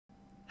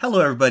Hello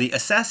everybody,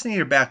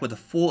 Assassinator back with a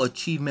full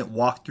achievement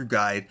walkthrough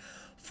guide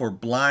for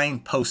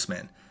Blind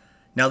Postman.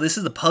 Now this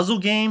is a puzzle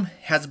game,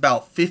 has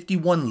about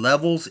 51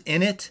 levels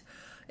in it,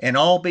 and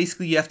all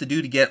basically you have to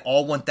do to get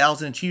all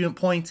 1000 achievement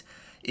points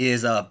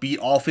is beat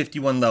all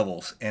 51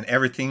 levels and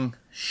everything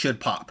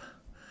should pop.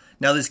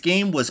 Now this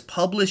game was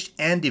published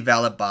and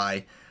developed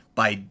by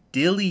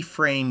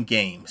DillyFrame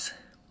Games.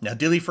 Now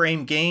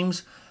DillyFrame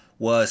Games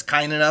was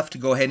kind enough to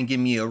go ahead and give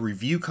me a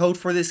review code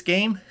for this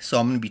game, so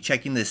I'm going to be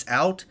checking this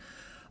out.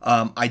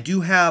 I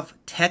do have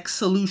text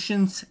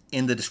solutions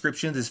in the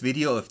description of this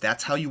video if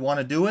that's how you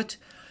want to do it.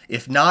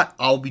 If not,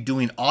 I'll be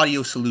doing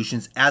audio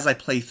solutions as I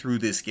play through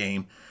this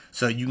game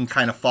so you can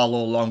kind of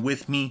follow along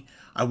with me.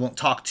 I won't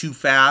talk too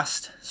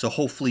fast, so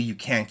hopefully you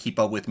can keep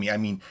up with me. I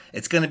mean,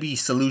 it's going to be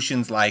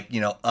solutions like,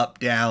 up,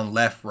 down,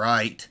 left,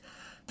 right,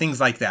 things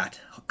like that,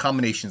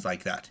 combinations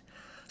like that.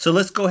 So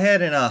let's go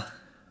ahead and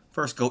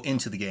first go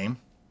into the game.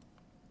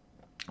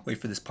 Wait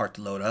for this part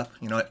to load up.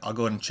 You know what? I'll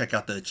go ahead and check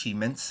out the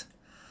achievements.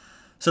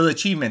 So the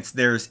achievements,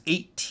 there's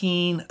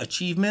 18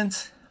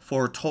 achievements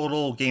for a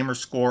total gamer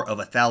score of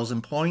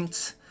 1,000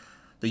 points,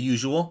 the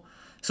usual.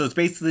 So it's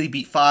basically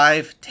beat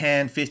 5,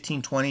 10,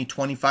 15, 20,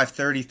 25,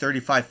 30,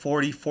 35,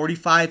 40,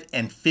 45,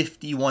 and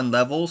 51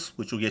 levels,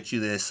 which will get you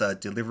this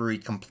delivery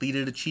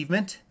completed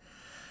achievement.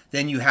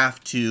 Then you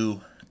have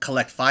to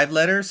collect 5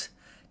 letters,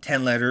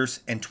 10 letters,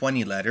 and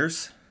 20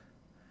 letters.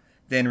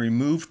 Then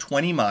remove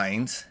 20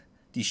 mines,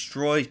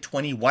 destroy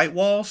 20 white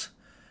walls,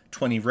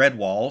 20 red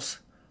walls,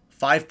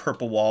 5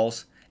 purple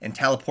walls, and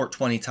teleport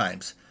 20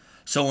 times.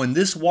 So in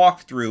this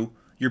walkthrough,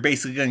 you're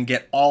basically going to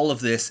get all of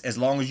this as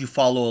long as you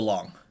follow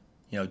along.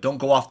 Don't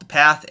go off the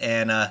path,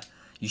 and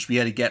you should be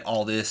able to get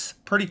all this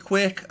pretty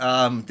quick.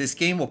 This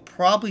game will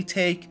probably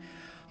take,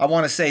 I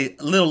want to say,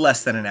 a little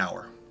less than an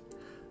hour.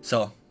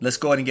 So let's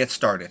go ahead and get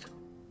started.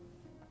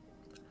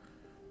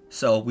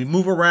 So we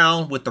move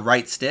around with the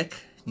right stick.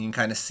 You can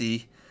kind of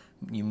see,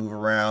 you move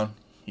around,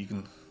 you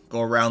can go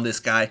around this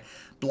guy.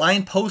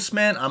 Blind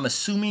Postman, I'm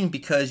assuming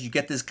because you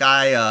get this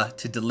guy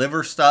to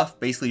deliver stuff.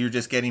 Basically, you're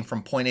just getting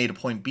from point A to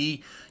point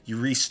B. You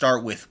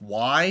restart with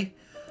Y.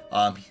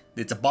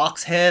 It's a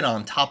box head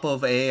on top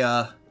of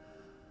a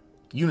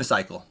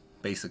unicycle,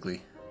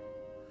 basically.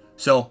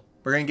 So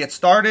we're going to get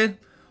started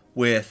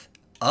with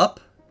up.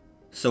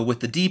 So with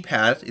the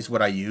D-pad is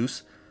what I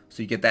use.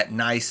 So you get that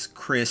nice,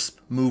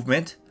 crisp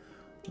movement.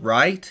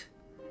 Right,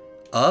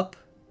 up,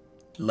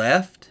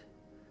 left,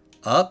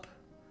 up,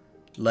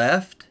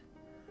 left,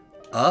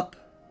 up,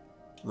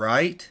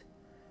 right,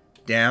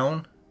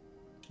 down,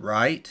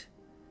 right,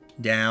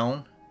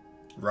 down,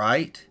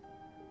 right,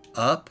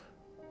 up,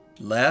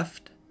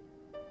 left,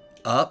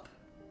 up,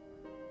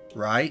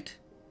 right,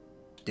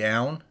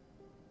 down,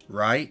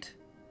 right,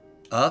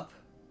 up,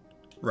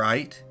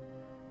 right,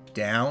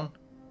 down,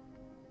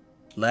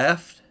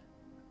 left,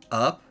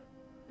 up,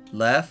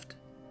 left,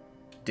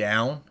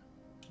 down,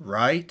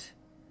 right,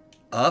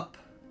 up,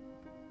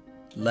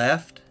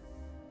 left,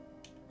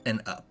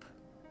 and up.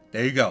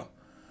 There you go.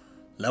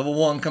 Level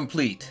 1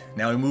 complete.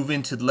 Now we move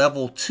into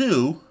level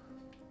 2,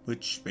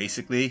 which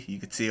basically you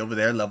can see over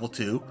there, level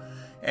 2.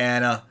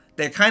 And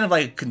they're kind of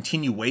like a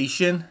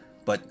continuation,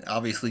 but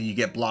obviously you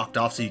get blocked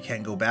off so you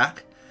can't go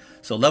back.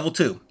 So level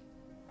 2.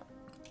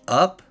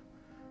 Up,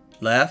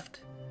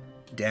 left,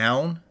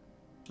 down,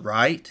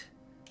 right,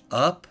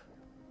 up,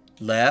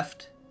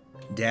 left,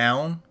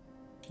 down,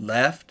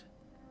 left,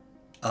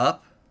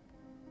 up,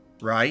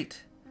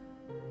 right,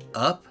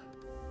 up,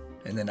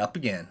 and then up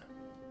again.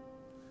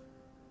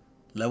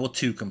 Level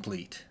 2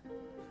 complete.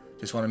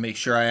 Just want to make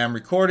sure I am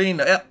recording.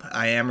 Yep,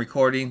 I am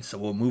recording. So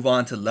we'll move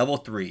on to level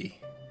 3.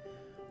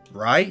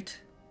 Right,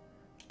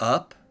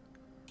 up,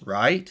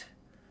 left,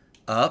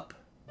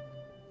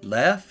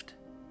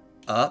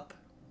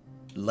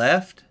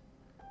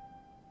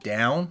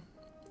 down,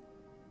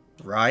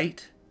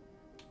 right,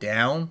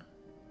 down,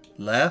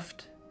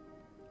 left,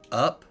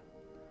 up,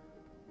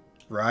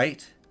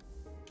 right,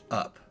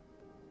 up.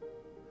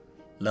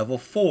 Level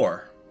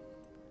 4.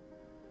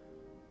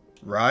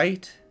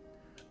 Right,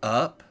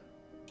 up,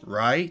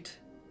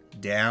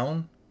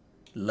 down,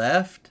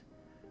 left,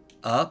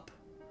 up,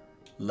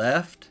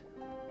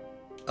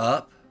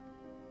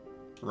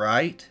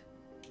 right,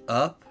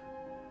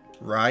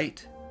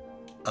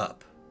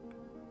 up.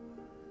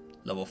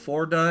 Level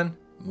 4 done.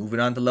 Moving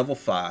on to level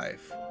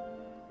 5.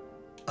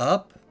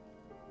 Up,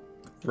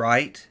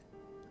 right,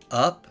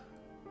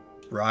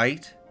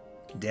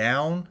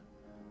 down,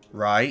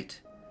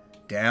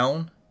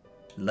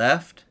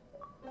 left,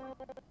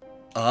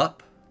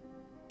 up,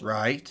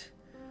 right,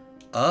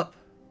 up,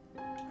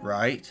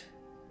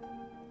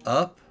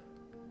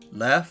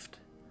 left,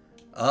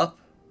 up,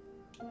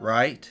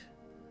 right,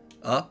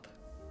 up,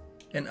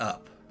 and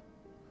up.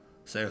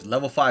 So there's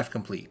level 5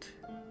 complete.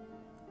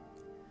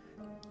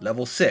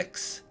 Level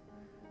 6.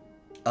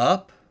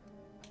 Up,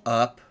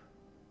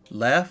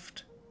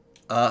 left,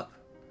 up,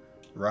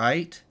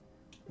 right,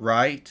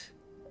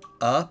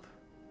 up,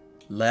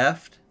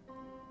 left,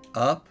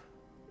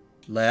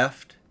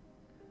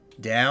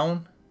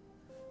 down,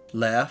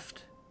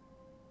 left,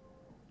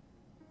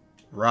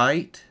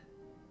 right,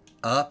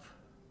 up,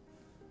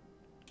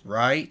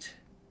 right,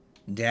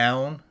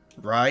 down,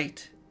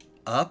 right,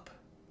 up,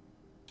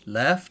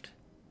 left,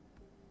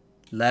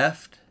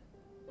 left,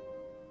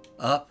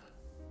 up,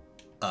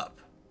 up.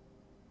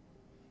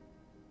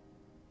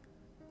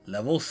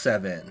 Level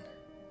 7.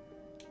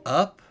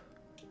 Up,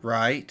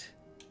 right,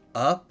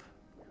 up,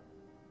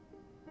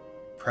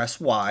 press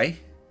Y.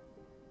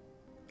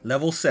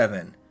 Level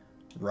 7.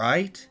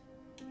 Right,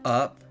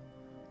 up,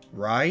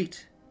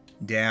 right,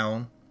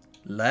 down,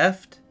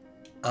 left,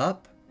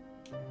 up,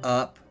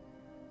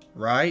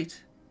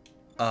 right,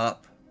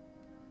 up,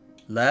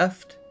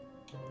 left,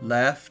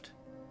 left,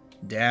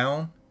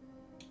 down,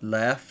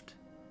 left,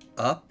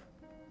 up,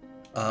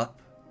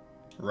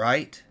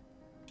 right,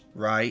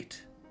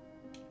 right,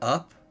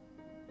 up,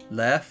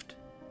 left,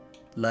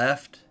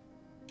 left,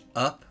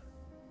 up,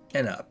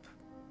 and up.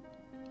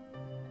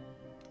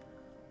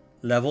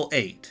 Level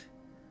 8.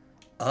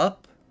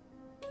 Up,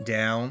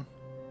 down,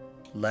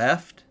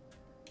 left,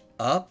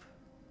 up,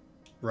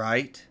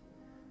 right,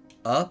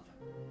 up,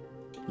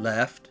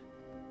 left,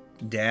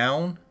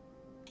 down,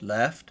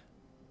 left,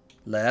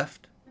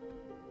 left,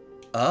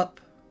 up,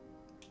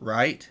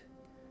 right,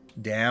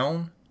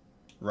 down,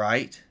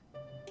 right,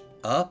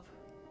 up,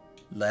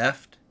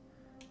 left,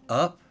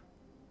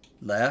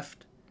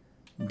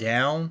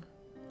 down,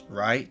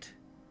 right,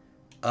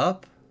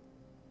 up,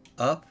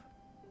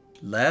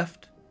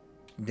 left,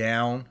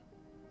 down,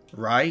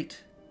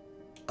 right,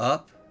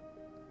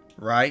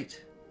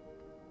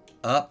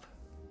 up,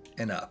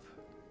 and up.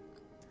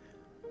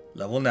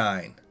 Level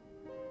 9.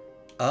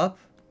 Up,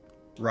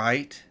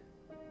 right,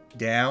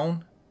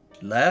 down,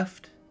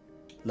 left,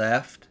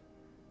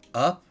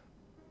 up,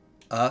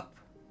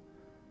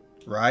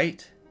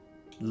 right,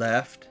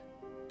 left,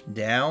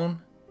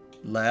 down,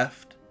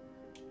 left,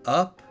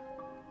 up,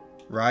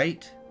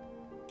 right,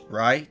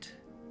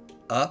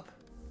 up,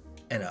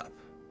 and up.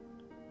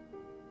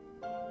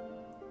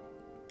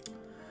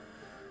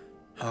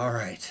 All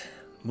right,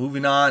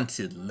 moving on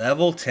to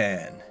level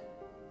 10.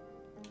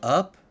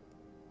 Up,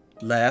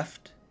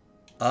 left,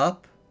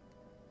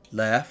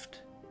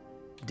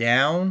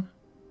 down,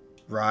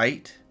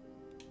 right,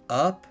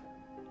 up,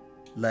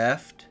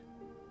 left,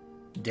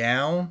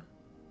 down,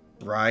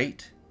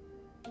 right,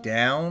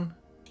 down,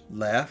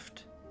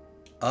 left,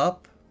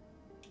 up,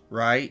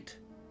 right,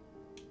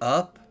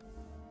 up.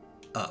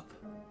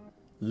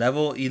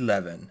 Level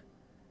 11.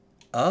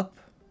 Up,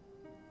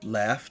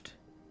 left,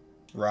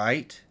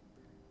 right,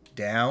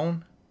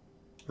 down,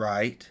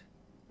 right,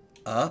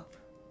 up,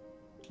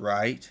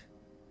 right,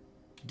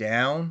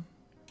 down,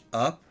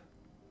 up,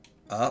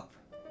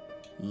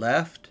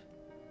 left,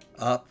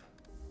 up.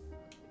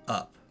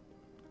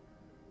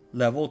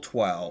 Level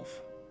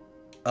 12.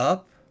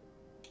 Up,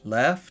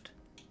 left,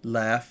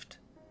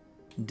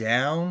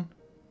 down,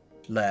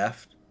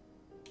 left,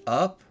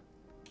 up,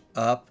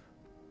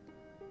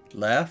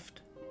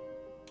 left,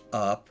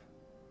 up,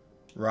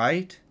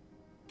 right,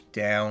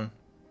 down,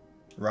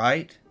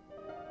 right,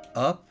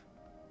 up,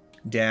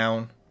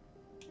 down,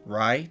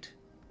 right,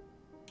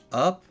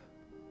 up,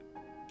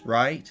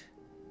 right,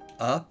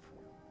 up,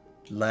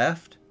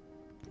 left,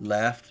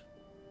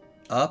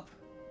 up,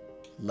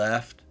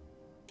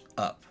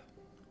 up.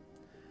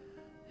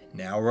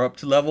 Now we're up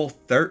to level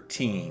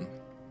 13.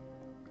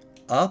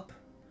 Up,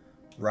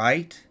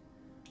 right,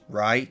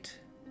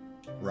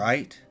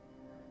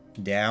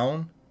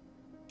 down,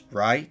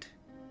 right,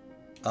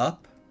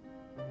 up,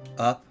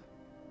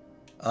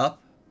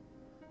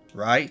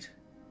 right,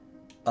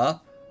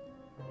 up,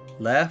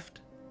 left,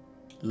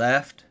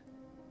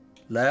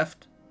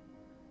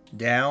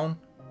 down,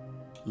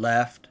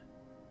 left,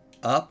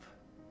 up,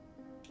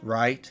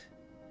 right,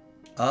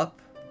 up,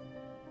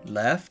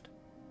 left,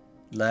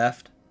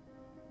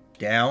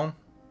 down,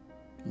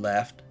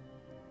 left,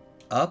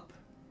 up,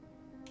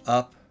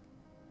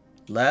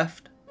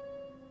 left,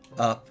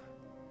 up,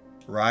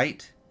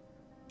 right,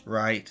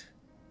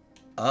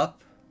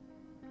 up,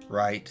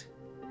 right,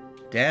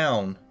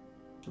 down,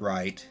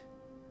 right,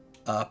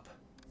 up,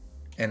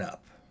 and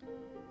up.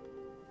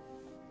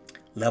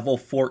 Level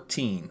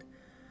 14.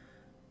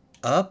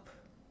 Up,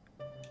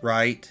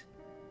 right,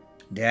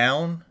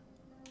 down,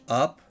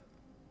 up,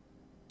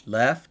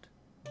 left,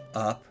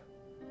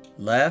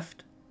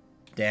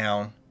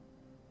 down,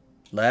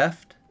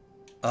 left,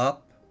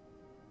 up,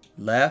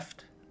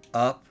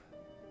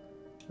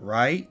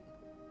 right,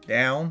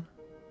 down,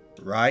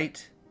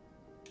 right,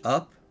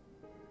 up,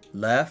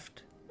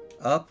 left,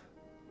 up.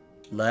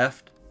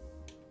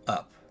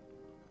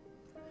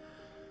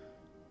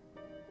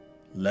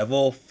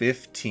 Level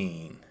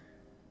 15.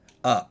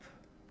 Up,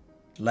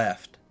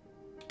 left,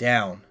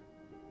 down,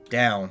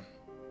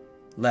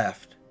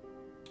 left,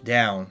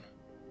 down,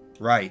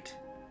 right,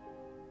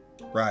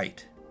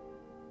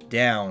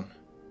 down,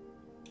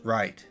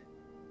 right,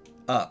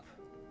 up,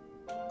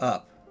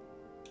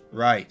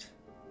 right,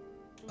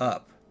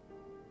 up,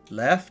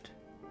 left,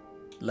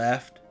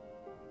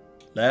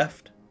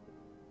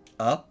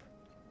 up,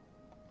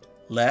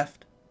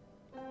 left,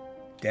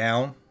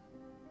 down,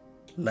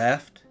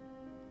 left,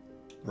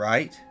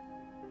 right,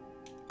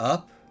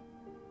 up,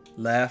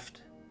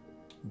 left,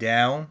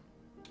 down,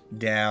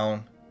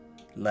 down,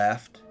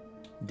 left,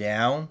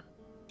 down,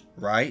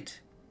 right,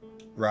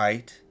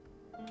 right,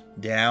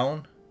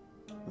 down,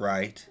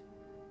 right,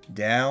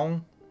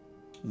 down,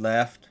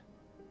 left,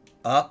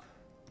 up,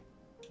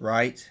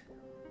 right,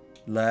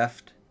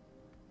 left,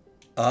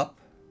 up,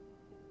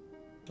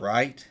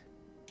 right,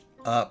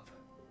 up,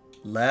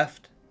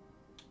 left,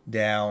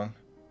 down,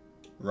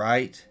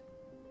 right,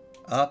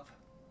 up,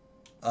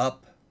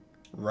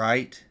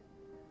 right,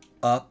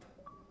 up,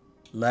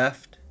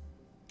 left,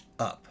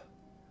 up.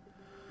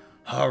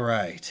 All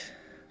right,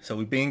 so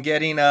we've been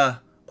getting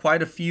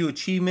quite a few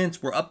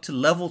achievements. We're up to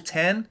level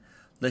 10.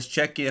 Let's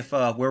check if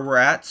where we're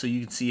at so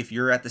you can see if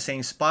you're at the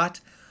same spot.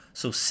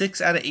 So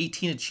 6 out of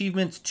 18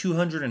 achievements,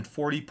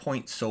 240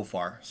 points so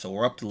far. So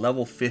we're up to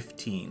level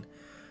 15.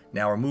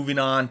 Now we're moving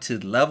on to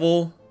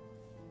level,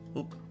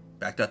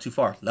 backed out too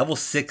far, level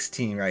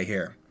 16 right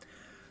here.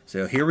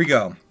 So here we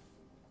go.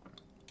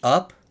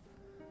 Up,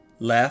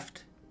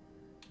 left,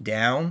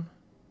 down,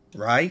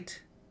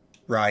 right,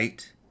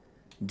 right,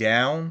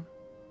 down,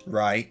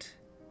 right,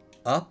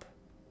 up,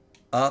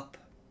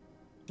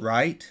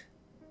 right,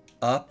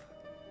 up,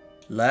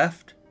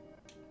 left,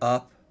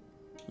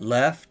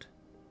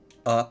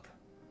 up,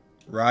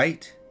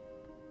 right,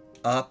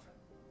 up,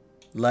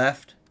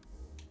 left,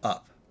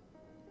 up.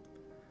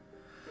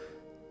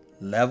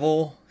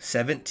 Level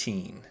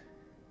 17.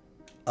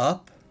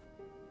 Up,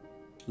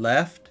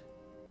 left,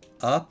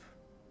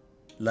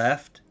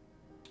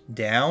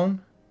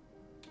 down,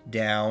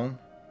 down,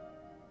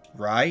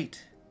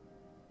 right,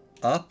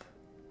 up,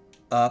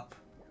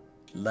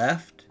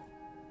 left,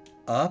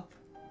 up,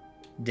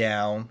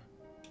 down,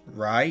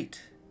 right,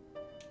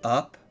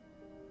 up,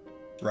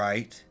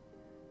 right,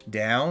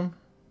 down,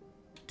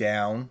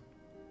 down,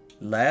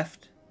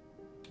 left,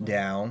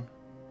 down,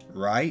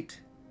 right,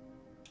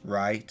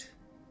 right,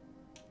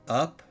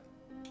 up,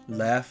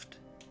 left,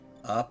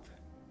 up,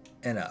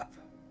 and up.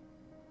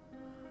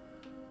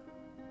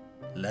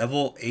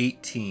 Level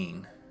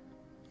 18.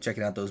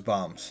 Checking out those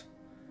bombs.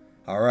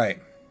 All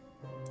right.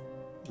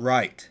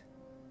 Right,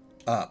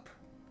 up,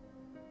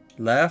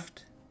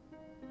 left,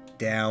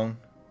 down,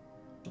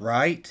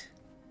 right,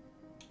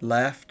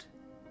 left,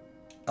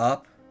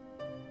 up,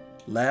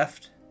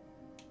 left,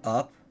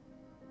 up,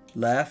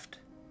 left,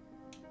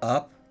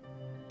 up,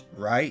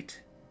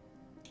 right,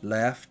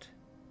 left,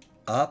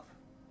 up,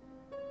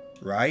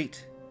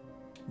 right,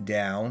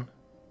 down,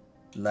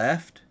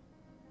 left,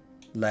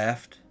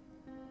 left,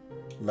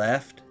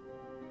 left,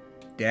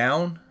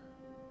 down,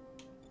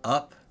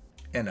 up,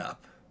 and up.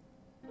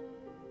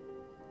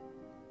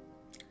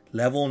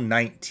 Level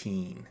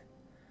 19.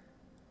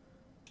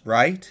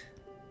 Right,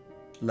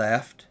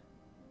 left,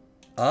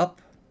 up,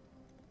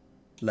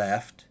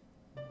 right,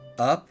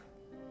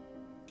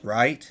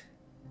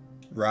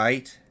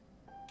 right,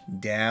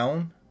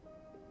 down,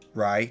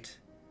 right,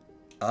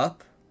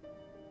 up,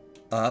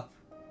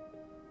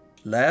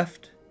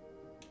 left,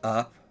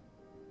 up,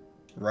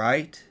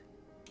 right,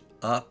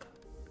 up,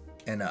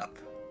 and up.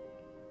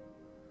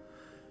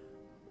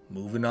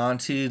 Moving on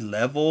to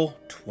level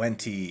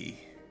 20.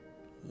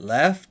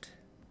 Left,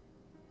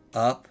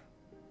 up,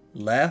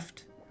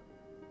 left,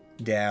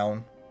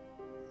 down,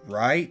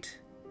 right,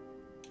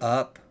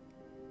 up,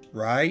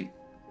 right,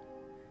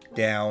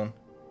 down,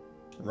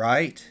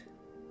 right,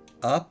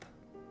 up,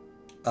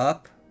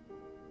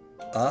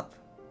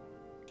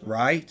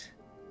 right,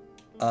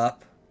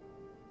 up,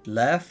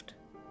 left,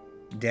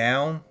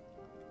 down,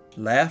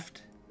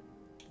 left,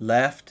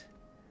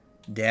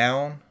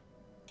 down,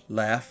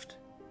 left,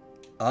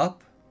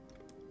 up,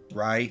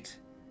 right,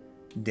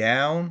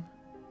 down,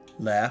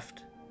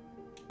 left,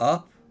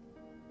 up,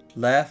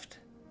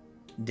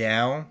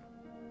 down,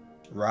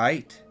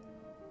 right,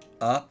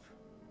 up,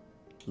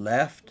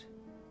 left,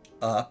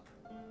 up,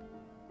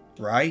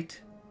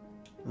 right,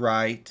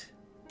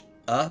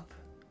 up,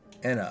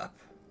 and up.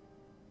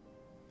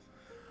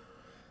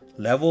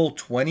 Level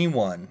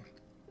 21.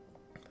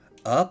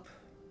 Up,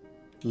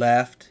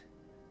 left,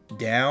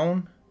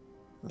 down,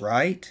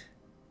 right,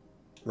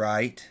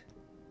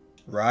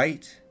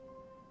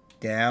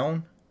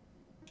 down,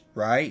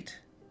 right,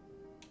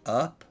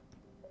 up,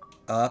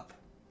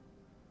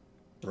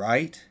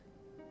 right,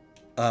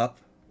 up,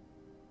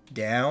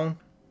 down,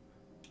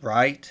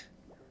 right,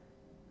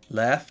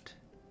 left,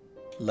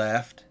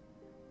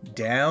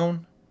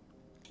 down,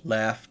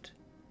 left,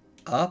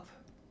 up,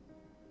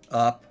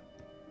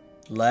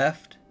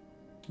 left,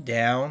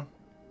 down,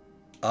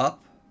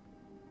 up,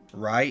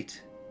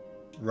 right,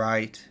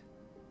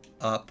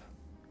 up,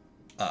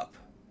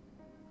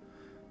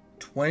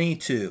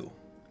 22.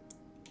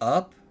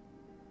 Up,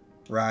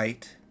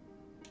 right,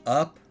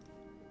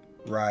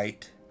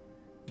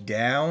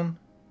 down,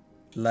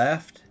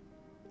 left,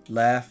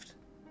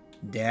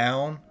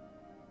 down,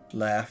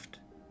 left,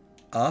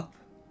 up,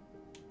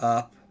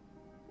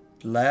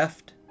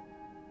 left,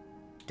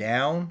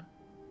 down,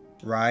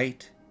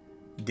 right,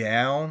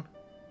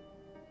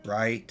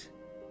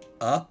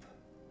 up,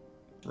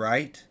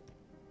 right,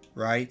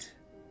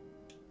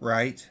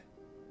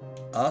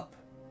 up,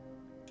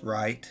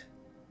 right,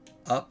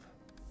 up,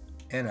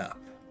 and up.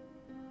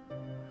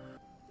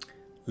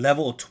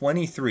 Level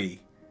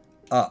 23,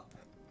 up,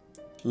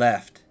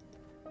 left,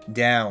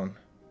 down,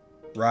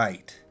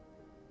 right,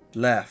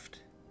 left,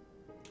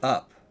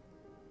 up,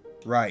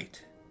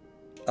 right,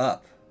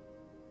 up,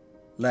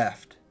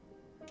 left,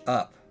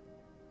 up,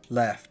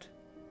 left,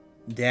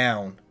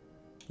 down,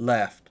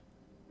 left,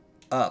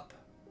 up,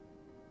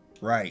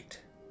 right,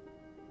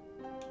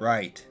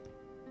 right,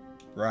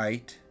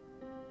 right,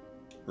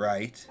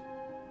 right,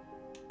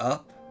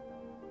 up,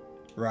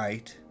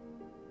 right,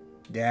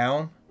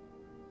 down,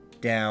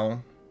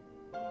 down,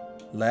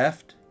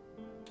 left,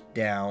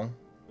 down,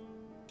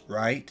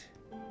 right,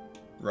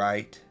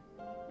 right,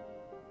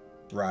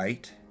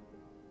 right,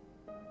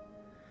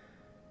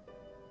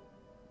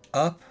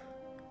 up,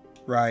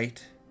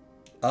 right,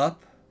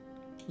 up,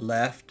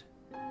 left,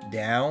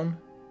 down,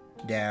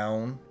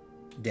 down,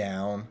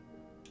 down,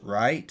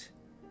 right,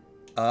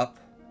 up,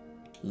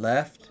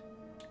 left,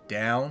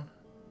 down,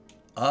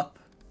 up,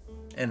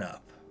 and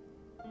up.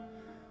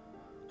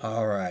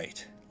 All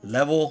right,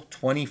 level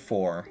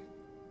 24.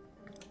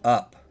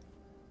 Up,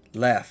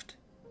 left,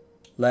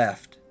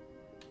 left,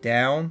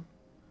 down,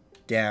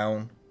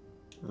 down,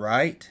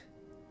 right,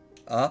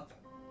 up,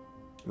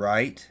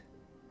 right,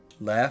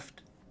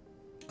 left,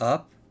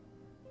 up,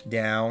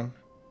 down,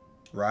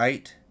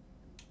 right,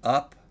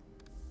 up,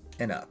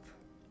 and up.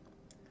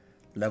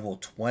 Level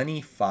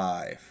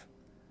 25.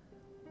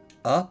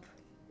 Up,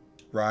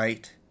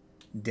 right,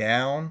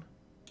 down,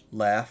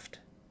 left,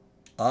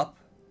 up,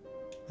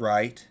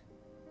 right,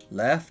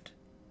 left,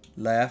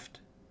 left,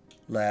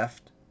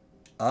 left,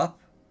 up,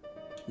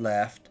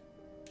 left,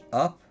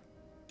 up,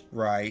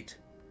 right,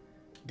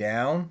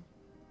 down,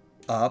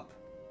 up,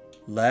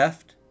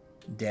 left,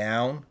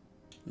 down,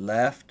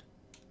 left,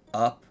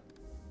 up,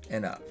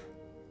 and up.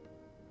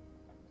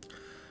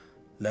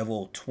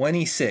 Level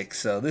 26.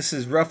 So this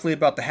is roughly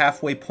about the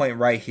halfway point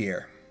right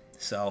here.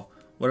 So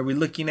what are we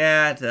looking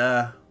at?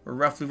 We're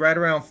roughly right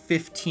around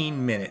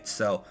 15 minutes.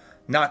 So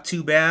not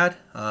too bad.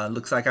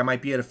 Looks like I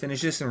might be able to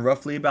finish this in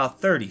roughly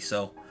about 30.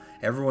 So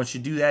everyone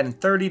should do that in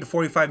 30 to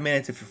 45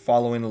 minutes if you're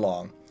following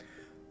along.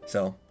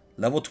 So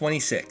level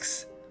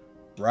 26.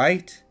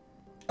 Right,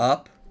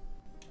 up,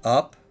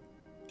 up,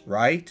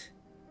 right,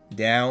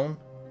 down,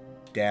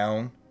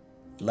 down,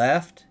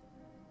 left,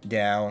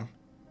 down,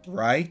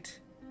 right,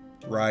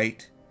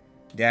 right,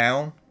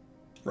 down,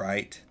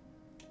 right,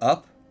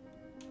 up,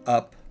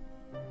 up,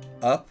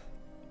 up,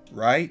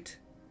 right,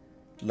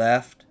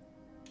 left,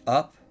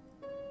 up,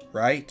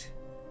 right,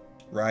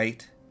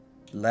 right,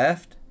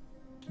 left,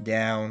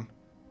 down,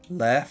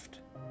 left,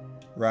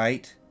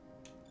 right,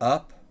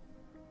 up,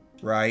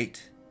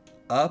 right,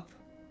 up,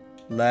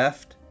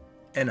 left,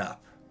 and up.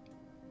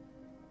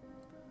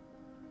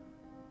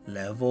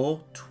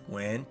 Level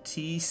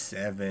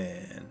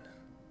 27.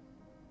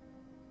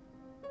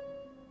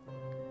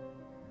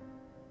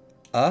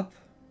 Up,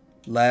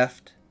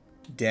 left,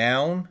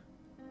 down,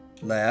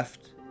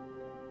 left,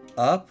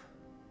 up,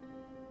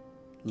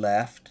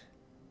 left,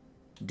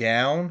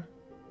 down,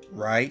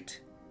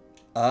 right,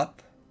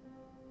 up,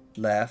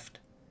 left,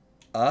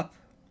 up,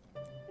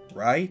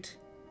 right,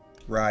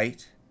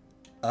 right,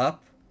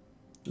 up,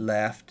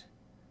 left,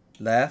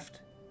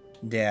 left,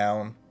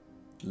 down,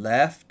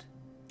 left,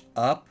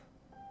 up,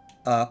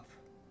 up,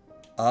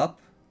 up,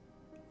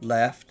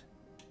 left,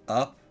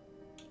 up,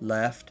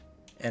 left,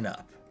 and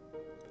up.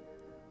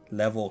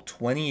 Level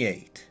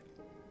 28.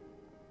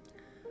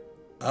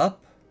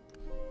 Up,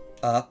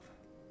 up,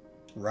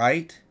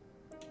 right,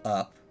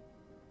 up,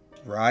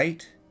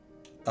 right,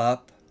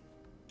 up,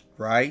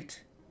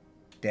 right,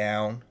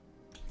 down,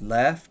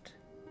 left,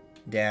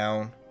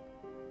 down,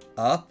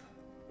 up,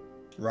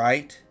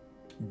 right,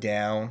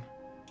 down,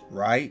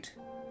 right,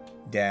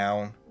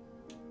 down,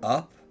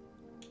 up,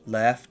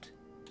 left,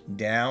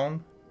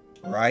 down,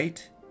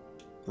 right,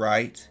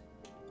 right,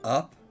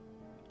 up,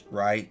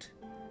 right,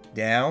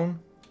 down,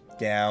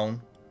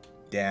 down,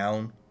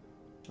 down,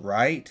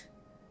 right,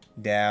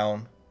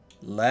 down,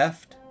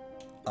 left,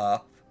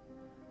 up,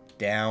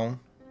 down,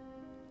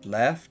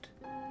 left,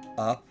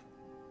 up,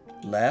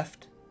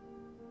 left,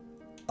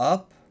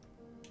 up,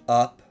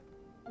 up,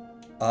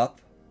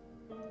 up,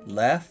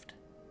 left,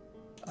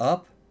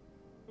 up,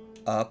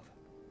 up,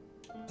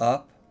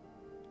 up,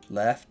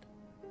 left,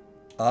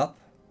 up,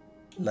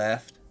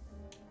 left,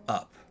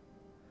 up.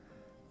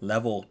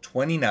 Level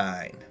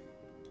 29.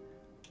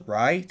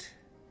 Right,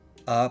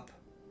 up,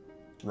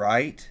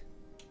 right,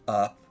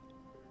 up,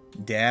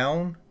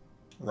 down,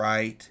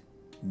 right,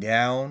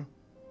 down,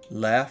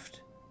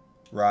 left,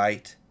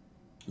 right,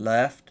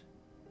 left,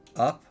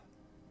 up,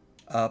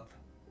 up,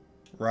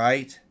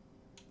 right,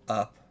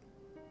 up,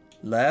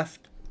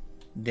 left,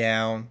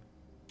 down,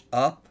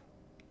 up,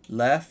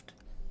 left,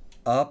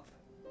 up,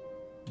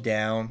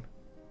 down,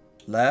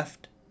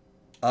 left,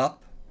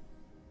 up,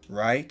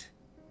 right,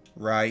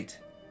 right,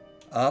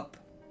 up,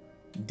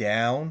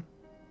 down,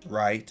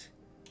 right,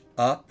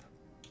 up,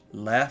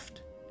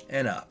 left,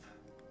 and up.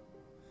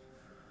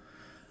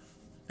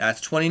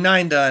 That's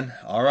 29 done.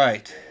 All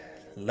right,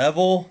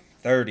 level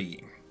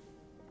 30.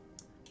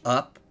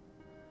 up,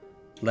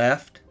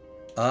 left,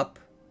 up,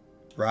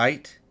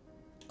 right,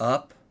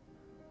 up,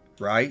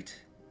 right,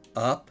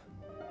 up,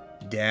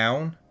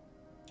 down,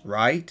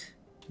 right,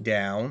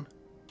 down,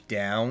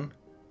 down,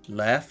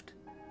 left,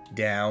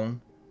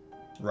 down,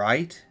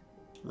 right,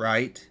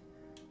 right,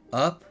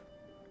 up,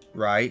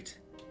 right,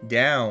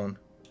 down,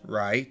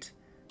 right,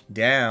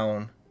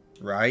 down,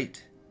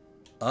 right,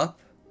 up,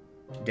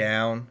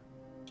 down,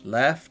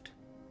 left,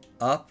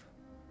 up,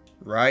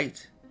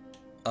 right,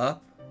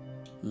 up,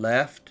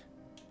 left,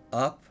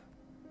 up,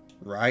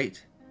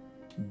 right,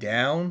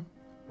 down,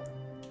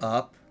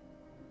 up,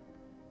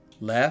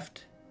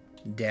 left,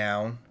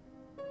 down,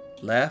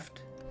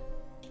 left,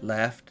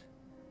 left,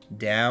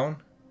 down,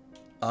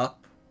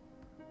 up,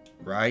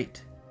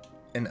 right,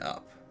 and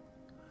up.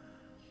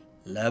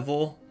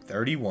 Level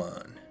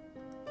 31.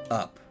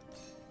 Up,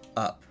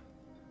 up,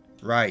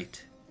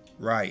 right,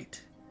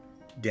 right,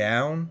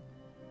 down,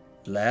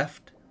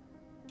 left,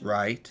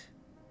 right,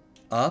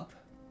 up,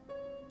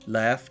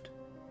 left,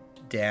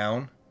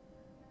 down,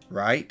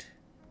 right,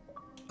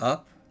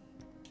 up,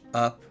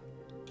 up,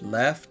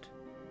 left,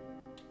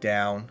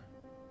 down,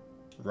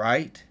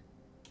 right,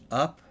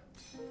 up,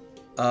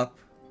 up,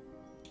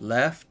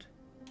 left,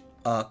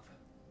 up,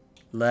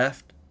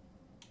 left,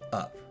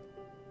 up.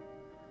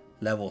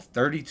 Level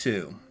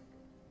 32.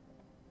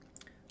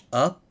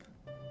 Up,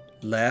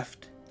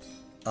 left,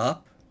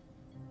 up,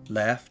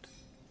 left,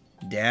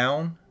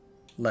 down,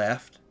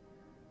 left,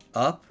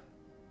 up,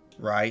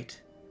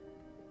 right,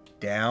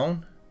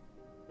 down,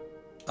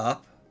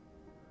 up,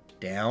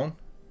 down,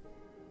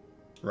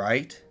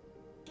 right,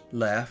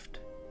 left,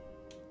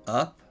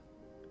 up,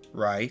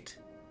 right,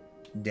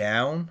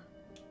 down,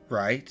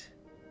 right,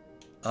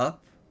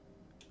 up,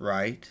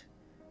 right,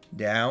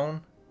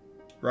 down,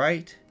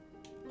 right,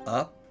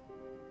 up,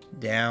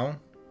 down,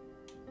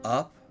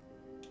 up,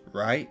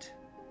 right,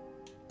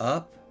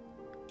 up,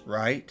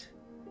 right,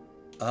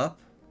 up,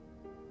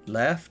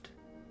 left,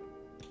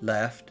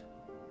 left,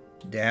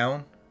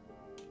 down,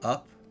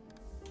 up,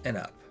 and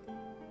up.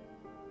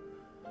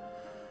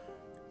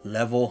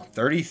 Level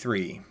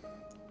 33.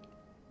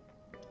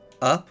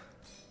 Up,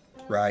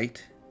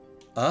 right,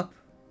 up,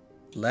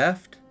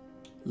 left,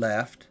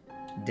 left,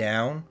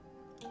 down,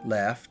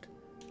 left,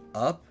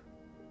 up,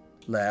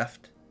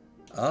 left,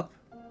 up,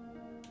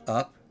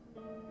 up,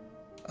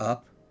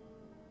 up,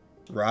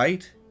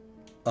 right,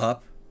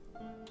 up,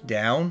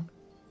 down,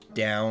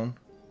 down,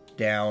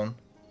 down,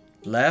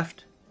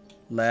 left,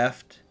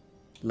 left,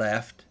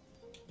 left,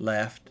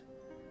 left,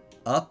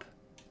 up,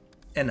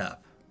 and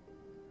up.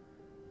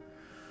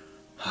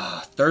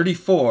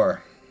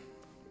 34.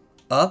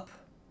 Up,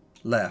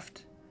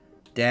 left,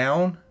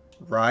 down,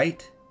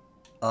 right,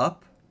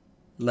 up,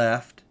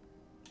 left,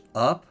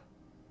 up,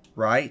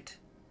 right,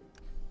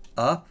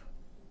 up,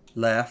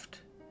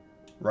 left,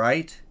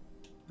 right,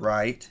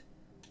 right,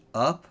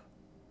 up,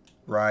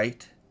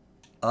 right,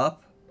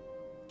 up,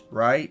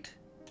 right,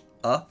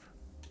 up,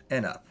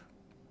 and up.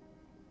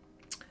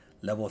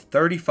 Level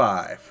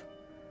 35.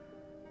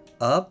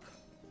 Up,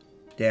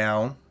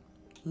 down,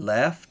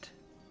 left,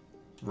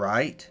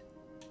 right,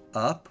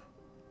 up,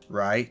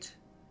 right,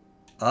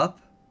 up,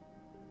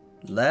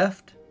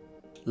 left,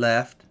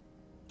 left,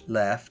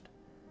 left,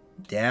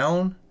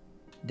 down,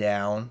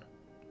 down,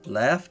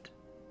 left,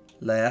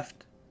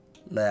 left,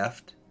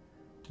 left,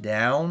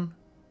 down,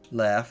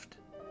 left,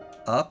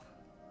 up,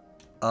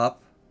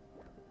 up,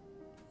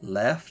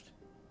 left,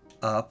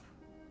 up,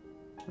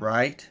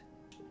 right,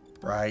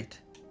 right,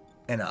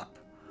 and up.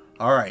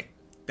 All right,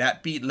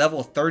 that beat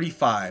level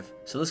 35.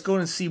 So let's go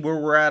and see where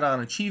we're at on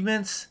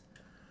achievements.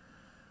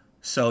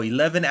 So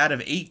 11 out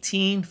of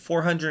 18,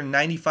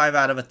 495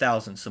 out of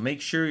 1,000. So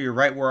make sure you're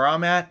right where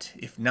I'm at.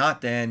 If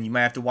not, then you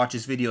might have to watch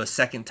this video a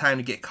second time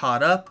to get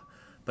caught up.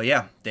 But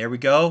yeah, there we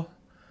go.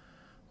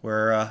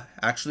 We're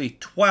actually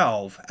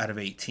 12 out of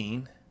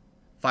 18,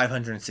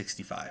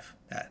 565.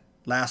 That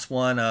last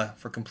one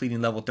for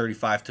completing level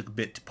 35 took a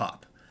bit to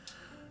pop.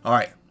 All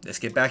right, let's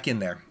get back in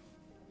there.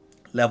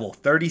 Level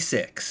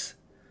 36.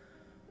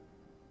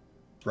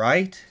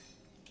 Right,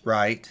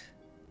 right,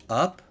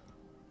 up,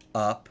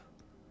 up,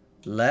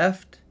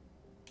 left,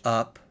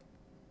 up,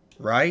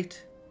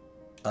 right,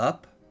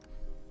 up,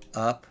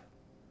 up,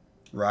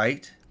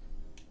 right,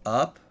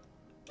 up,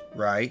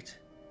 right,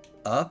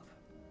 up,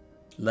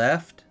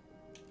 left,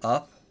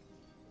 up,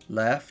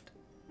 left,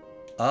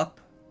 up,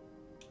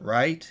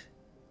 right,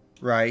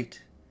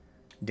 right,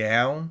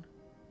 down,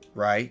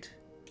 right,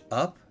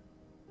 up,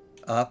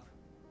 up,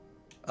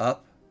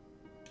 up,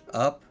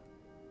 up,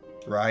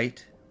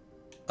 right,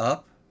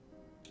 up,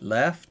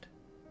 left,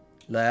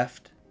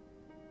 left,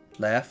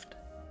 left,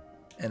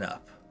 and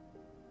up.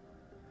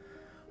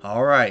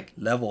 All right,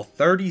 level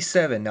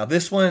 37. Now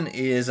this one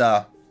is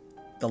the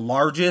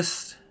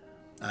largest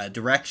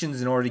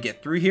directions in order to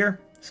get through here,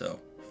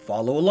 so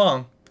follow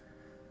along.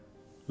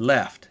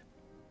 Left,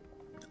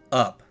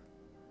 up,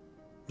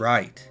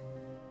 right,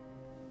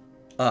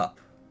 up,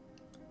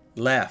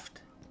 left,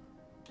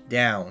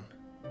 down,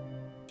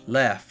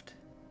 left,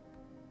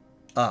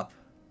 up,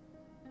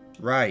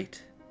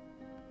 right,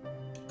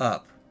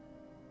 up,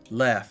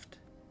 left,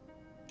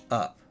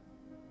 up,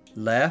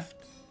 left,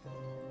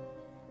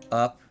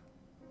 up,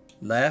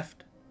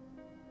 left,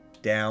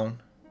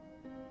 down,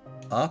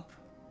 up,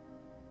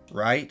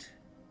 right,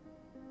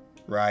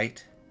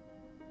 right,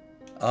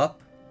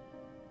 up,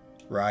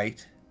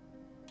 right,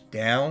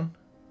 down,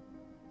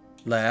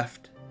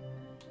 left,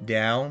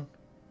 down,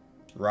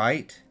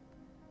 right,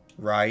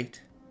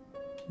 right,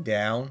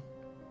 down,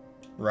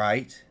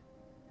 right,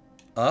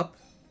 up,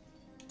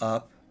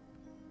 up,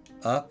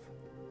 up,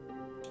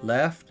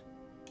 left,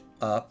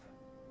 up,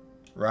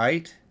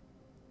 right,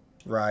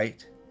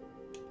 right,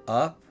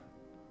 up,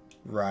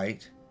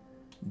 right,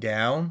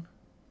 down,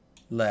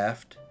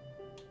 left,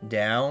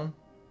 down,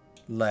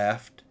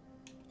 left,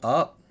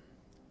 up,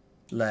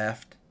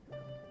 left,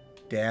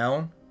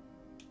 down,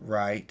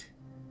 right,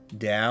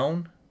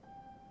 down,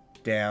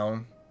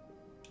 down,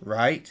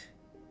 right,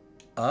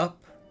 up,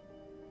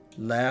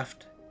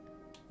 left,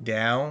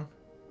 down,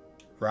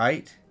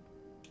 right,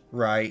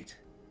 right,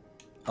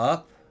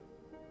 up,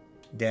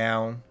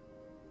 down,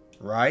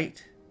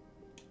 right,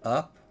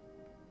 up,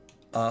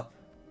 up,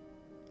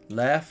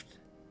 left,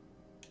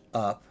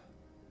 up,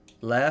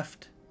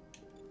 left,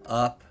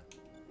 up,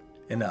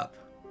 and up.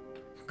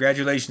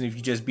 Congratulations if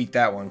you just beat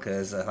that one,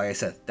 because like I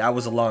said, that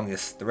was the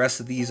longest. The rest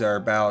of these are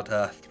about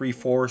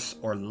 3/4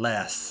 or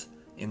less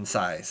in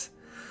size.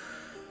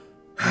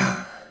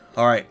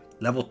 Alright,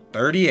 level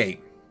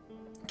 38.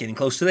 Getting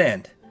close to the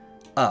end.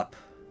 Up,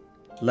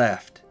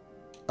 left,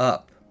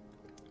 up,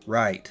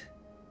 right,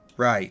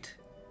 right,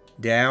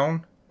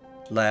 down,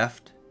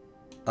 left,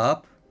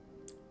 up,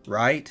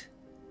 right,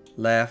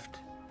 left,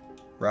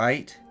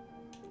 right,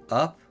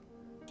 up,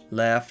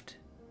 left,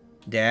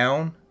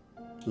 down,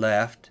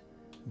 left,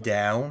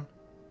 down,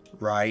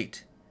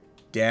 right,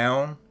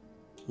 down,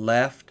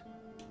 left,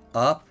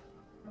 up,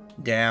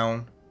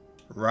 down,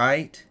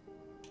 right,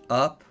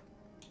 up,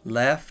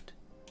 left,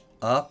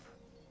 up,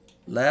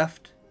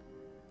 left,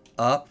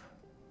 up,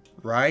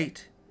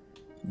 right,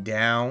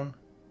 down,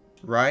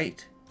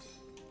 right,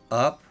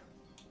 up,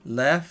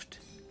 left,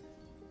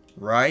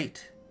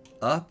 right,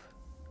 up,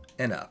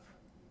 and up.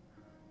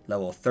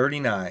 Level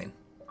 39.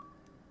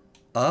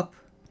 Up,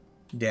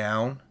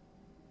 down,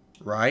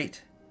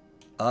 right,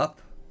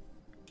 up,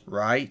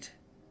 right,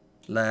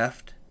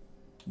 left,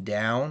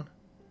 down,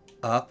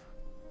 up,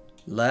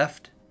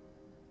 left,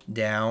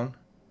 down,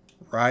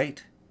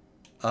 right,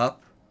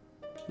 up,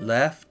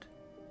 left,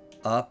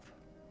 up,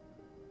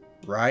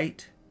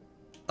 right,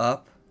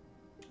 up,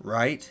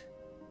 right,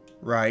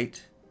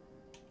 right,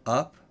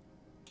 up,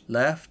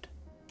 left,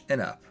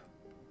 and up.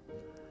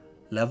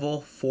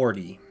 Level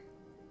 40.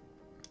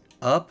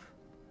 Up,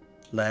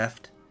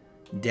 left,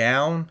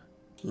 down,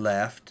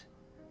 left,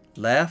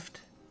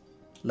 left,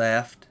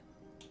 left,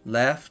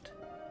 left,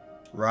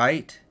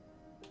 right,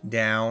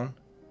 down,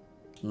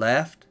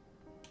 left,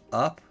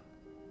 up,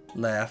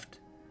 left,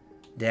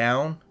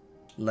 down,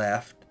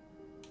 left,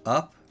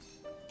 up,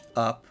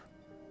 up,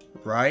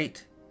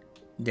 right,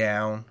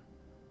 down,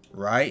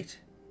 right,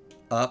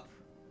 up,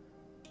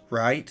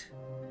 right,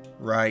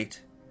 right,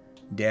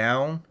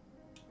 down,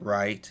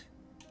 right,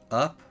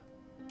 up,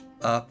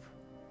 up,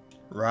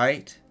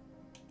 right,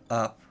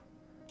 up,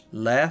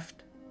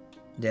 left,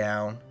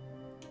 down,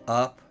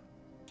 up,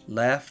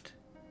 left,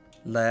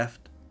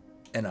 left,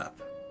 and up.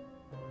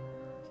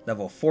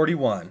 Level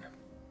 41.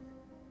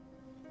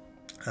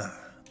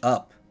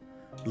 Up,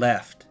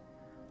 left,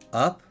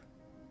 up,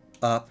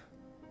 up,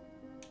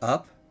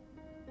 up,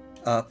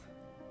 up,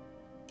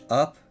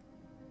 up,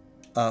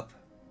 up,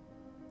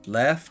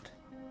 left,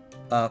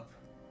 up,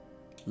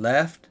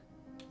 left,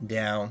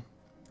 down,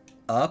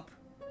 up,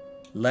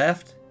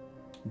 left,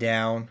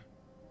 down,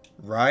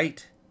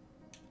 right,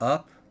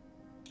 up,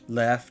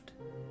 left,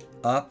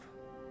 up,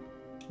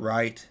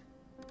 right,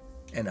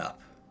 and up.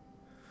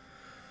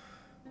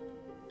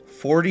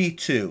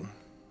 42.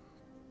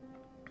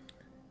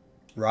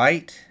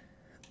 Right,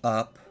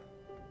 up,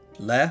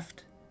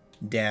 left,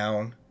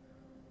 down,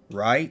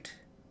 right,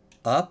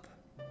 up,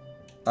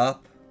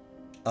 up,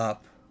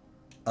 up,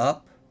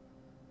 up,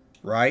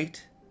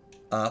 right,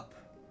 up,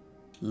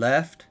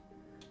 left,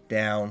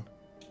 down,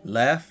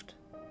 left,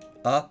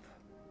 up,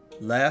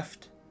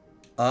 left,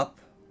 up,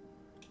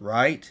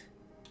 right,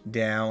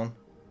 down,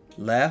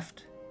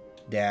 left,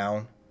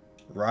 down,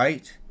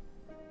 right,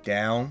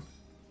 down,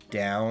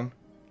 down,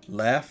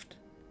 left,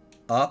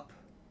 up,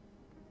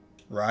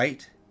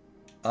 right,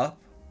 up,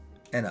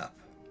 and up.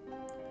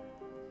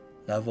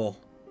 Level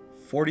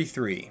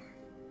 43.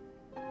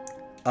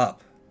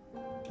 Up,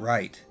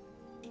 right,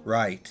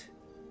 right,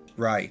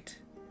 right,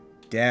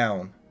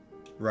 down,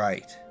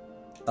 right,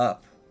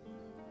 up,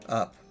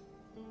 up,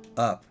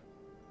 up,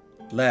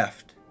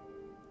 left,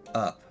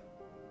 up,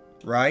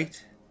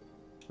 right,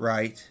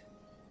 right,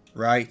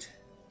 right,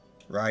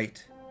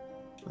 right,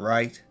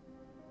 right,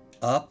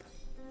 up,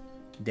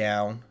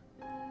 down,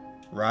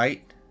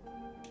 right,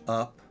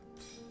 up,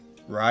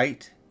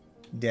 right,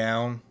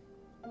 down,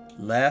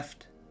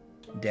 left,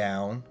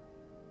 down,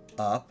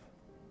 up,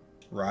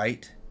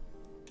 right,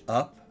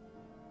 up,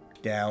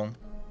 down,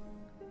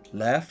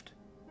 left,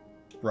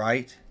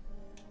 right,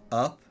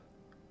 up,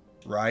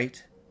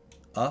 right,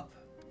 up,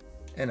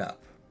 and up.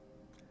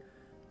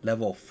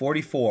 Level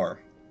 44.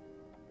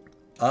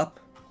 Up,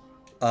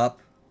 up,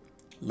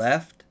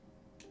 left,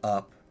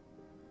 up,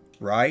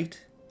 right,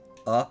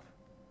 up,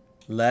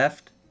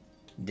 left,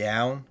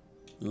 down,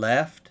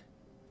 left,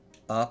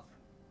 up,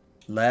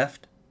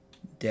 left,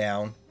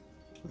 down,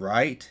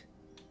 right,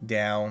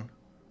 down,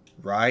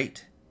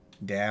 right,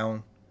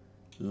 down,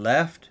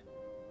 left,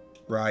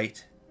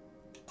 right,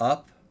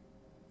 up,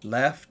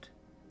 left,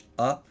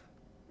 up,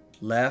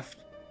 left,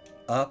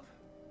 up,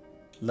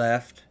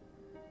 left,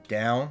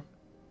 down,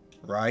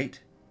 right,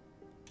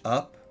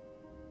 up,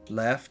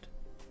 left,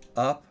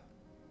 up,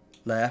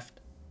 left,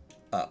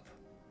 up.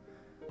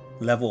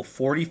 Level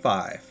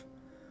 45.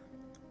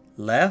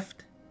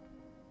 Left,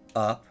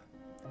 up,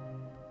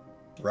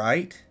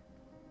 right,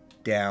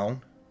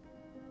 down,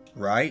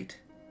 right,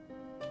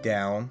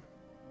 down,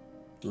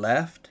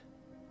 left,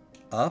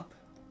 up,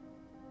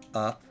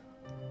 up,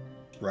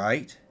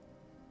 right,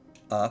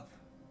 up,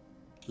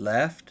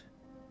 left,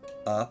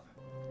 up,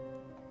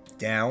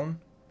 down,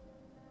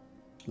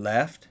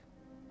 left,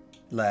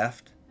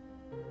 left,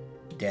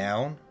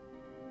 down,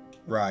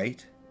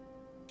 right,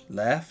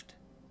 left,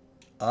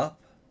 up,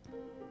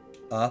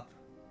 up,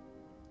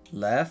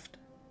 left,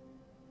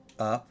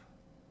 up,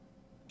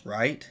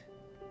 right,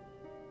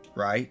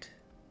 right,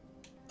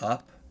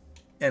 up,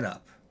 and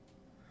up.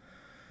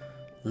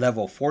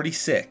 Level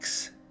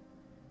 46.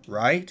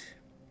 Right,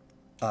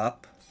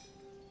 up,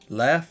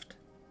 left,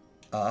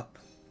 up,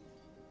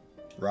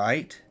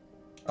 right,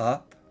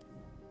 up,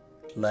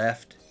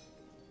 left,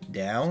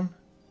 down,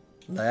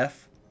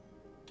 left,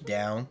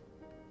 down,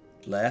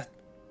 left,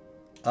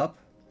 up,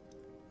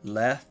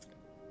 left,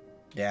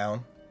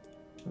 down,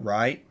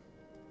 right,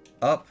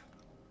 up,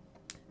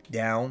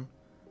 down,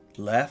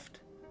 left,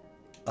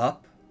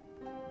 up,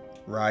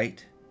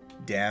 right,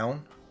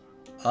 down,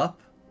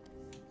 up,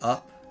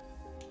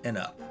 and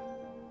up.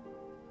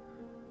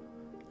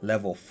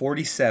 Level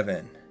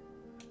 47.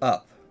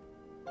 Up,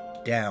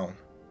 down,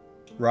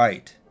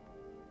 right,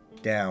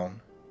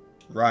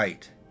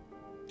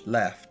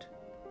 left,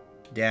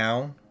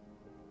 down,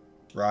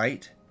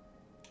 right,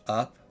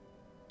 up,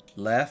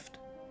 left,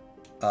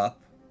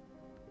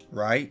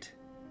 right,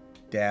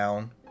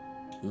 down,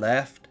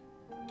 left,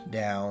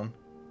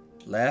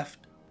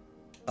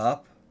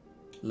 up,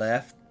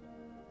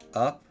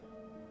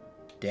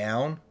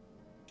 down,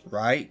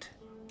 right,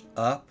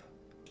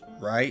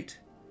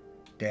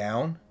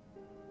 down,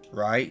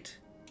 right,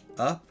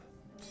 up,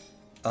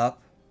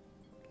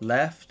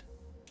 left,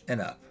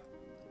 and up.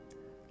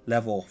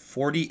 Level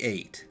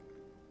 48.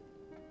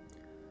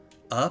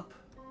 Up,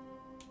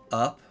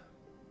 up,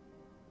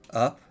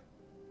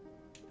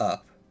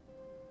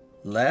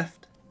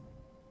 left,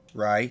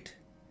 right,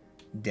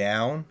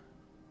 down,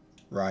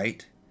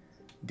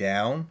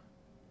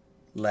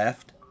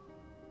 left,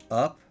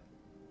 up,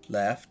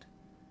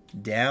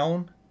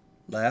 down,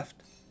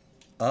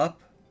 up,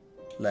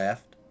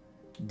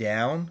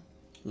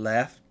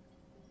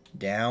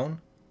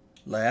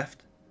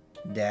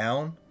 down,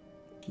 down,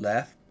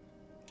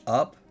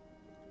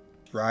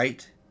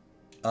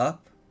 up,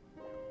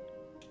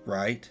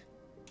 right,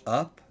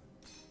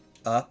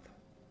 up,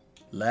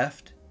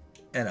 left,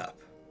 and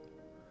up.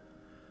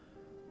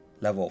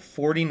 Level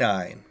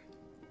 49.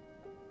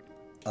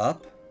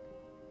 Up,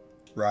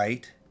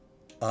 right,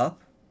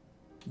 up,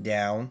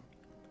 down,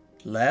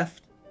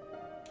 left,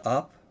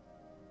 up,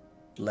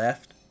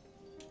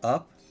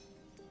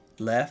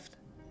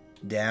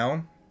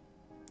 down,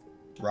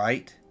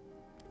 right,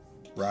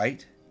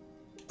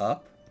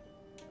 up,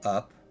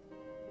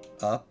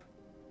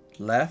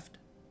 left,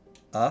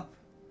 up,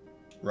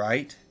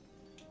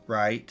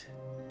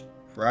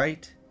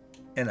 right,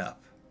 and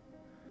up.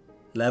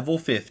 Level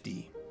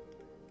 50.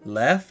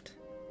 Left,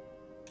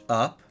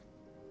 up,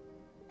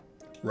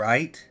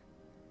 right,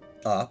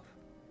 up,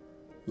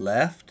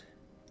 left,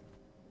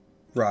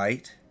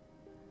 right,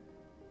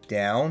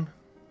 down,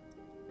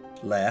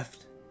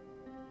 left,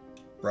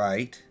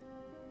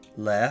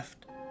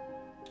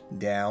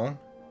 down,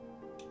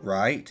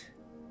 right,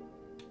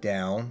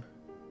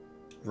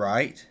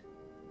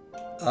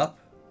 up,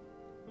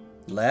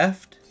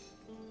 left,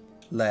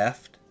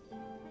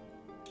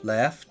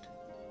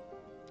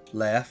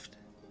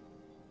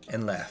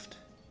 and left.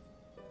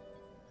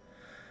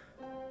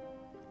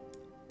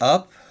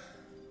 Up,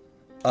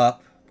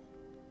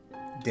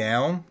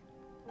 down,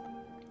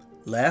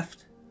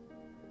 left,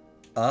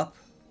 up,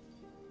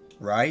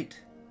 right,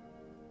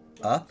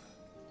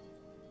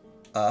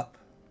 up,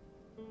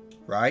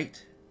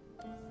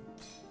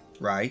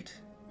 right,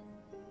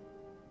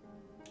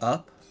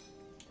 up,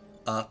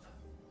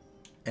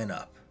 and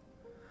up.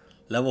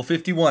 Level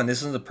 51.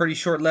 This is a pretty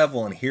short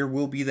level, and here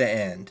will be the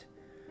end.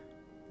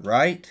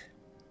 Right,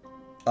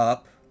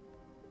 up,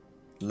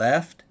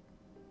 left,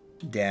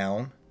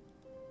 down,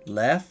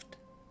 left,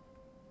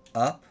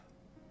 up,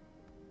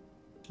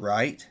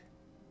 right,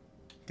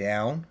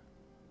 down,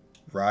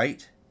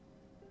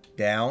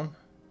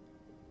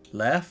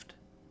 left,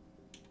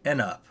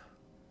 and up.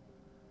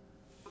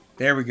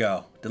 There we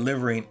go.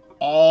 Delivering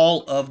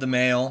all of the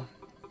mail.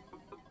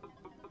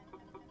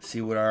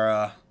 See what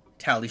our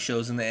tally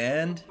shows in the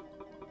end.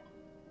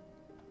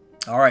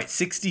 All right,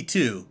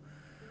 62.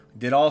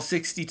 Did all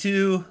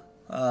 62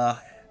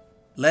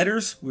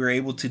 letters. We were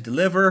able to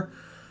deliver.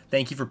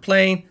 Thank you for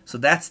playing. So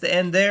that's the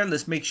end there.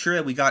 Let's make sure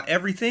that we got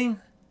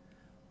everything.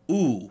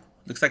 Ooh,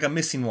 looks like I'm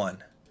missing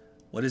one.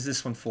 What is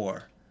this one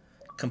for?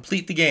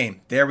 Complete the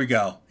game. There we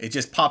go. It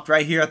just popped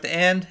right here at the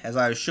end as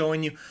I was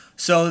showing you.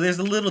 So there's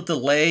a little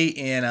delay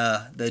in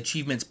the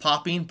achievements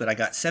popping, but I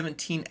got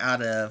 17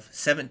 out of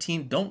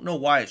 17. Don't know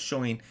why it's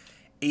showing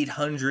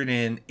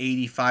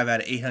 885 out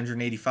of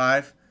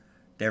 885.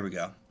 There we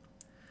go.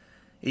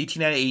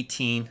 18 out of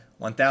 18.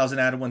 1,000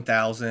 out of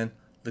 1,000.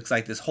 Looks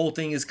like this whole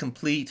thing is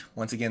complete.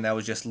 Once again, that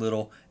was just a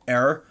little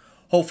error.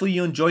 Hopefully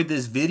you enjoyed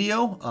this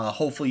video.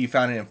 Hopefully you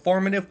found it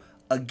informative.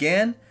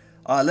 Again,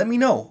 let me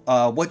know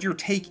what your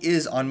take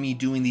is on me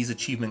doing these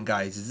achievement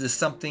guides. Is this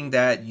something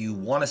that you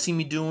want to see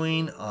me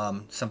doing?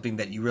 Something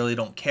that you really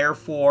don't care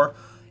for?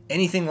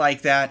 Anything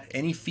like that?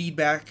 Any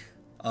feedback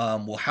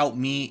will help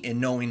me in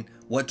knowing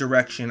what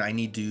direction I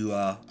need to,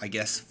 I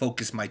guess,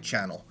 focus my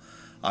channel.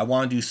 I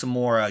want to do some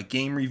more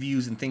game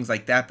reviews and things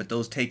like that, but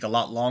those take a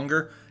lot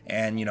longer.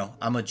 And, you know,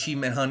 I'm an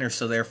achievement hunter,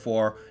 so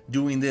therefore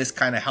doing this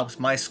kind of helps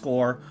my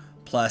score.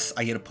 Plus,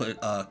 I get to put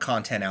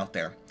content out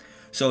there.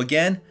 So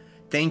again,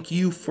 thank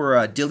you for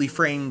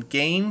DillyFrame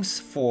Games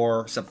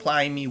for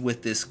supplying me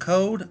with this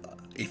code.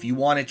 If you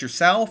want it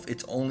yourself,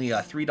 it's only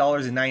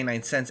 $3.99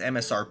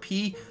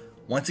 MSRP.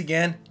 Once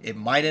again, it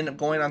might end up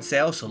going on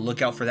sale, so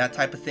look out for that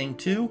type of thing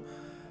too.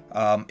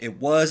 It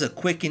was a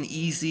quick and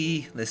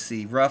easy, let's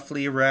see,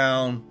 roughly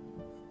around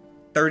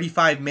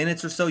 35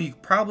 minutes or so. You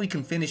probably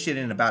can finish it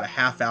in about a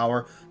half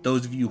hour.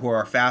 Those of you who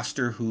are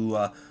faster, who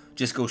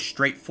just go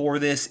straight for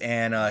this,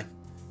 and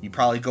you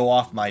probably go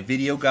off my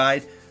video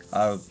guide.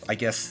 I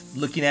guess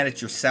looking at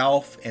it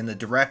yourself and the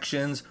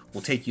directions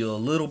will take you a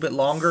little bit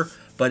longer.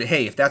 But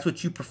hey, if that's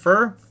what you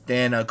prefer,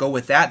 then go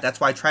with that.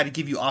 That's why I try to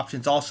give you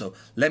options also.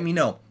 Let me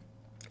know.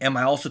 Am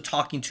I also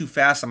talking too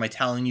fast? Am I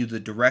telling you the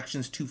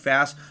directions too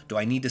fast? Do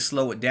I need to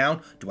slow it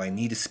down? Do I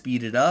need to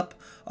speed it up?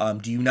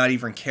 Do you not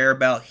even care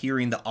about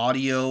hearing the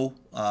audio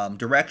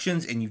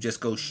directions and you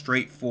just go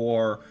straight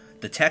for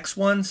the text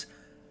ones?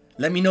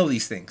 Let me know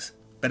these things.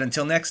 But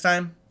until next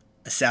time,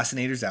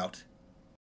 Assassinator's out.